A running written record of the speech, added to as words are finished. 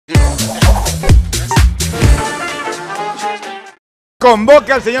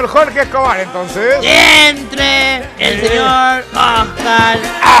Convoque al señor Jorge Escobar, entonces. Entre el señor Oscar.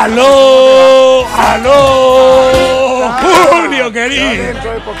 ¡Aló! ¡Aló! ¡Julio, querido!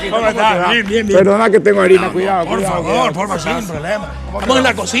 Dentro de poquito. ¿Cómo estás? Bien, bien, bien. Perdona que tengo harina, cuidado. Por favor, sin problema. Estamos en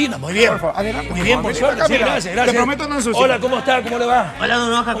la cocina, muy bien. Muy bien, por suerte. Sí, gracias. Te prometo no ensuciar. Hola, ¿cómo está? ¿Cómo le va? Hola,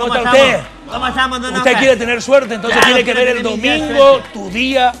 don Oscar, ¿Cómo está estamos? usted? ¿Cómo estamos, don Oscar? Usted quiere tener suerte, entonces Claro, tiene que ver el quiero tener mi día de domingo, suerte. tu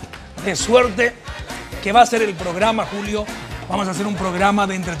día de suerte, que va a ser el programa, Julio. Vamos a hacer un programa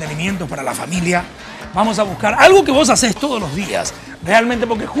de entretenimiento para la familia. Vamos a buscar algo que vos haces todos los días. Realmente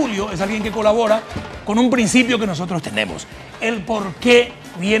porque Julio es alguien que colabora con un principio que nosotros tenemos. El por qué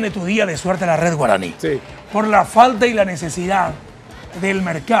viene tu día de suerte a la Red Guaraní. Sí. Por la falta y la necesidad del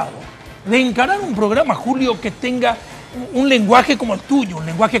mercado de encarar un programa, Julio, que tenga un lenguaje como el tuyo, un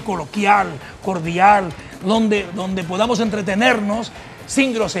lenguaje coloquial, cordial, donde podamos entretenernos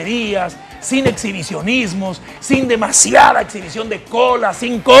sin groserías, sin exhibicionismos, sin demasiada exhibición de cola,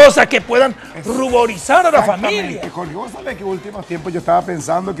 sin cosas que puedan ruborizar a la familia. Jorge, vos sabés que en últimos tiempos yo estaba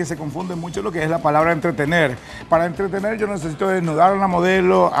pensando que se confunde mucho lo que es la palabra entretener. Para entretener yo necesito desnudar a una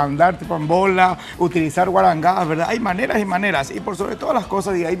modelo, andar tipo en bola, utilizar guarangadas, ¿verdad? Hay maneras y maneras. Y por sobre todas las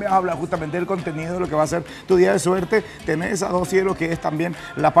cosas, y ahí me habla justamente del contenido de lo que va a ser tu día de suerte, tener esa dosis de lo que es también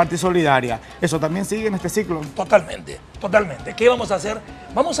la parte solidaria. Eso también sigue en este ciclo. Totalmente, totalmente. ¿Qué vamos a hacer?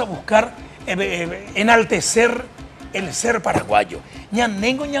 Vamos a buscar enaltecer el ser paraguayo.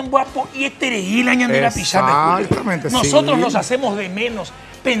 Ñanengo, ñambuapo y esterehila, ñandera pichame. Exactamente, sí. Nosotros nos hacemos de menos.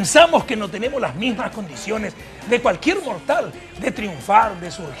 Pensamos que no tenemos las mismas condiciones de cualquier mortal de triunfar, de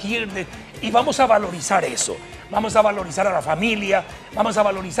surgir, y vamos a valorizar eso. Vamos a valorizar a la familia, vamos a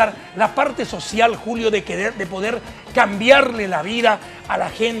valorizar la parte social, Julio, de poder cambiarle la vida a la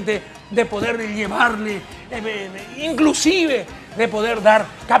gente, de poder llevarle, inclusive de poder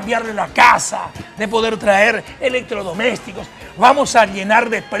cambiarle la casa, de poder traer electrodomésticos. Vamos a llenar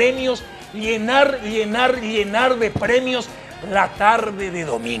de premios, llenar de premios la tarde de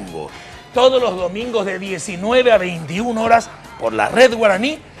domingo. Todos los domingos de 19 a 21 horas por la Red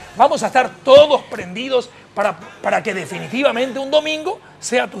Guaraní vamos a estar todos prendidos para que definitivamente un domingo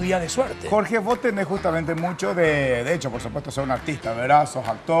sea tu día de suerte. Jorge, vos tenés justamente mucho de hecho, por supuesto, sos un artista, ¿verdad? Sos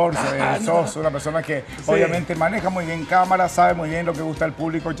actor, sos una persona que obviamente maneja muy bien cámara, sabe muy bien lo que gusta al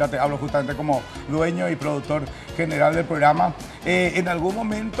público. Ya te hablo justamente como dueño y productor general del programa. En algún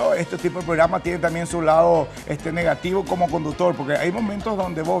momento este tipo de programa tiene también su lado negativo como conductor, porque hay momentos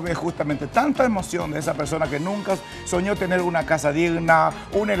donde vos ves justamente tanta emoción de esa persona que nunca soñó tener una casa digna,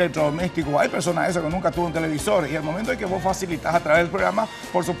 un electrodoméstico. Hay personas eso que nunca tuvo un televisor, y al momento en que vos facilitas a través del programa,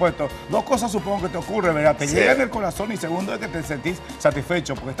 por supuesto, dos cosas supongo que te ocurren, ¿verdad? Te llega en el corazón, y segundo es que te sentís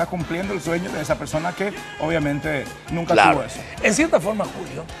satisfecho porque estás cumpliendo el sueño de esa persona que obviamente nunca tuvo eso. En cierta forma,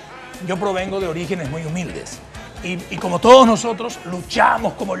 Julio, yo provengo de orígenes muy humildes. Y como todos nosotros,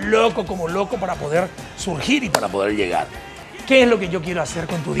 luchamos como loco para poder surgir y para poder llegar. ¿Qué es lo que yo quiero hacer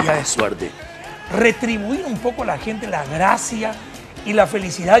con tu día de suerte? Retribuir un poco a la gente la gracia y la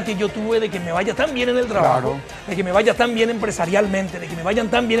felicidad que yo tuve de que me vaya tan bien en el trabajo, de que me vaya tan bien empresarialmente, de que me vayan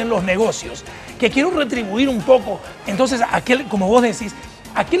tan bien en los negocios, que quiero retribuir un poco. Entonces, como vos decís,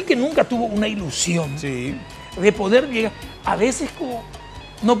 aquel que nunca tuvo una ilusión de poder llegar, a veces como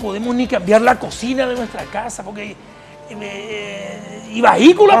no podemos ni cambiar la cocina de nuestra casa, porque y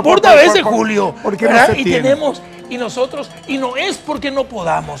vehículo aporta a veces, Julio, porque no se y tiene. tenemos, y nosotros, y no es porque no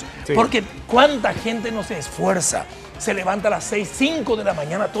podamos, porque cuánta gente no se esfuerza, se levanta a las 6, 5 de la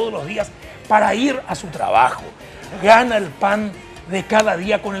mañana todos los días para ir a su trabajo, gana el pan de cada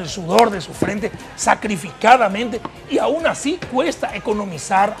día con el sudor de su frente, sacrificadamente, y aún así cuesta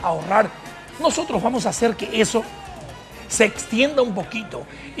economizar, ahorrar. Nosotros vamos a hacer que eso se extienda un poquito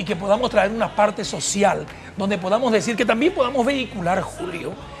y que podamos traer una parte social donde podamos decir que también podamos vehicular,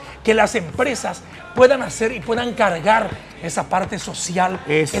 Julio, que las empresas puedan hacer y puedan cargar esa parte social,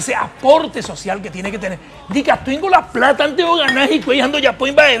 ese aporte social que tiene que tener. Diga, tengo la plata antes de ganar y cuidando ya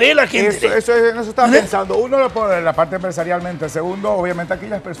pueden beber la gente. Eso estaba pensando. Uno lo pone la parte empresarialmente. Segundo, obviamente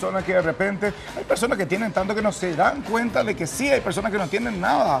aquellas personas que de repente, hay personas que tienen tanto que no se dan cuenta de que sí, hay personas que no tienen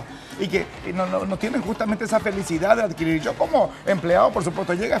nada y que no tienen justamente esa felicidad de adquirir. Yo como empleado, por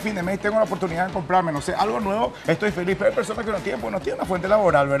supuesto, llega a fin de mes, tengo la oportunidad de comprarme, no sé, algo nuevo, estoy feliz, pero hay personas que no tienen, pues no tienen una fuente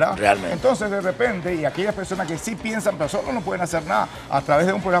laboral, ¿verdad? Realmente. Entonces, de repente, y aquellas personas que sí piensan, pero solo no pueden hacer nada, a través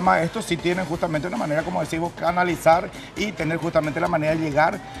de un programa de estos sí tienen justamente una manera, como decimos, canalizar y tener justamente la manera de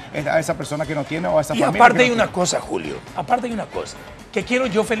llegar a esa persona que no tiene o a esa familia. Y aparte que hay no una tiene. cosa, Julio, aparte hay una cosa, que quiero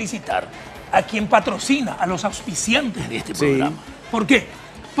yo felicitar a quien patrocina, a los auspiciantes de este programa. ¿Por qué?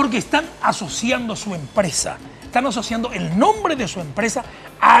 Porque están asociando su empresa, están asociando el nombre de su empresa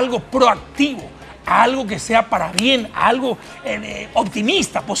a algo proactivo, a algo que sea para bien, a algo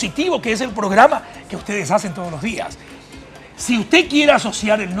optimista, positivo, que es el programa que ustedes hacen todos los días. Si usted quiere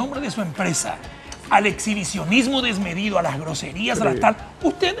asociar el nombre de su empresa al exhibicionismo desmedido, a las groserías, a las tal,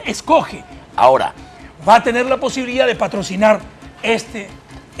 usted escoge. Ahora, va a tener la posibilidad de patrocinar este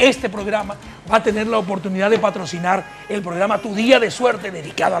programa, va a tener la oportunidad de patrocinar el programa Tu Día de Suerte,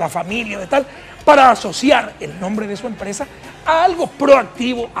 dedicado a la familia, de tal, para asociar el nombre de su empresa a algo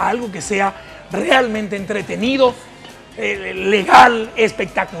proactivo, a algo que sea realmente entretenido, legal,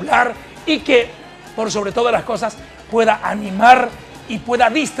 espectacular y que, por sobre todas las cosas, pueda animar y pueda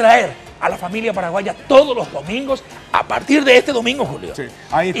distraer a la familia paraguaya todos los domingos, a partir de este domingo, Julio. Sí,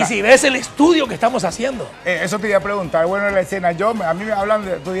 ahí está. Y si ves el estudio que estamos haciendo. Eso te iba a preguntar, bueno, en la escena, a mí me hablan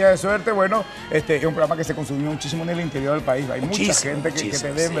de Tu Día de Suerte, bueno, es un programa que se consumió muchísimo en el interior del país, hay mucha gente que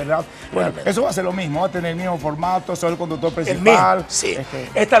te ve, ¿verdad? Bueno, eso va a ser lo mismo, va a tener el mismo formato, soy el conductor principal. Sí.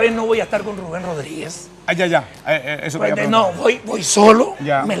 Esta vez no voy a estar con Rubén Rodríguez. Eso te iba a preguntar. No, voy solo,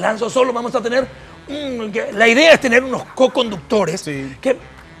 Ya. me lanzo solo, vamos a tener, la idea es tener unos co-conductores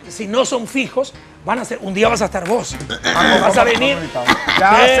que, si no son fijos, van a ser, un día vas a estar vos, vas a venir.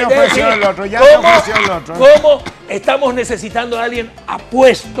 Ya se ofreció el otro, ¿Cómo estamos necesitando a alguien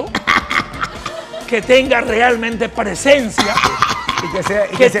apuesto, que tenga realmente presencia?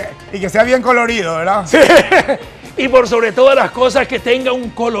 Y que sea bien colorido, ¿verdad? Sí. Y por sobre todas las cosas, que tenga un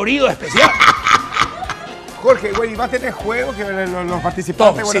colorido especial. Jorge, güey, va a tener juegos que los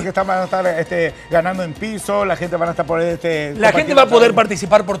participantes que van a estar ganando en piso, la gente van a estar por La gente va a poder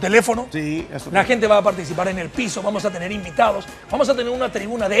participar por teléfono. Sí, eso. La gente va a participar en el piso, vamos a tener invitados, vamos a tener una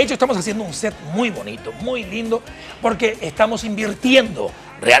tribuna. De hecho, estamos haciendo un set muy bonito, muy lindo, porque estamos invirtiendo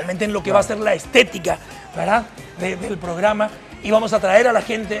realmente en lo que va a ser la estética, ¿verdad?, del programa, y vamos a traer a la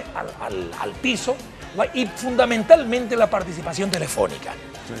gente al piso, y fundamentalmente la participación telefónica.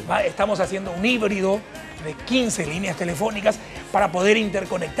 Sí. Estamos haciendo un híbrido de 15 líneas telefónicas para poder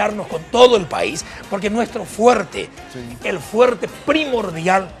interconectarnos con todo el país, porque nuestro fuerte, el fuerte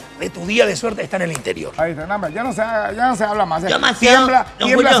primordial de Tu Día de Suerte está en el interior. Ahí está, ya no se habla más. Demasiado.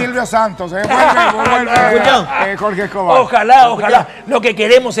 Tiembla Silvio Santos, vuelve Jorge Escobar. Ojalá. Lo que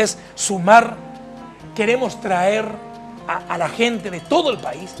queremos es sumar, queremos traer a la gente de todo el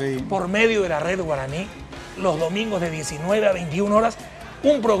país, por medio de la Red Guaraní, los domingos de 19 a 21 horas,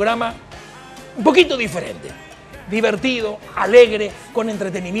 un programa un poquito diferente, divertido, alegre, con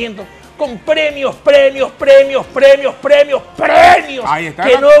entretenimiento, con premios, ahí está,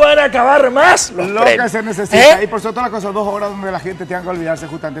 que no van a acabar más los lo premios. que se necesita. Y por sobre todas las cosas, 2 horas donde la gente tenga que olvidarse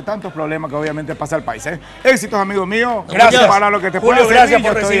justamente de tantos problemas que obviamente pasa al país. Éxitos, amigos míos. Gracias para lo que te Julio, pueda gracias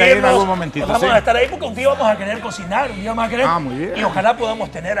servir. por Yo estoy ahí en algún recibirnos. momentito. Vamos a estar ahí porque un día vamos a querer cocinar, un día vamos a querer. Muy bien. Y ojalá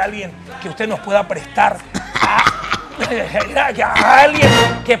podamos tener a alguien que usted nos pueda prestar a alguien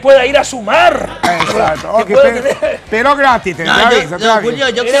que pueda ir a sumar. Exacto. Que pueda tener... Pero gratis, te aviso. Julio,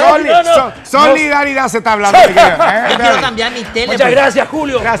 yo creo Solidaridad se está hablando. yo quiero cambiar mi tele. Muchas gracias,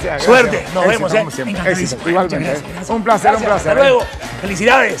 Julio. Gracias. Suerte. Nos Éxito, vemos. Éxito, igualmente. Gracias. Un placer. Hasta luego.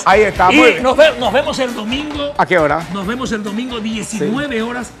 Felicidades. Ahí está. Y nos vemos el domingo. ¿A qué hora? Nos vemos el domingo 19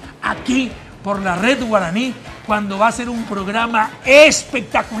 horas aquí por la Red Guaraní, cuando va a ser un programa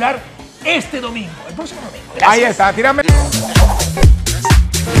espectacular este domingo, el próximo domingo. Gracias. Ahí está, tírame.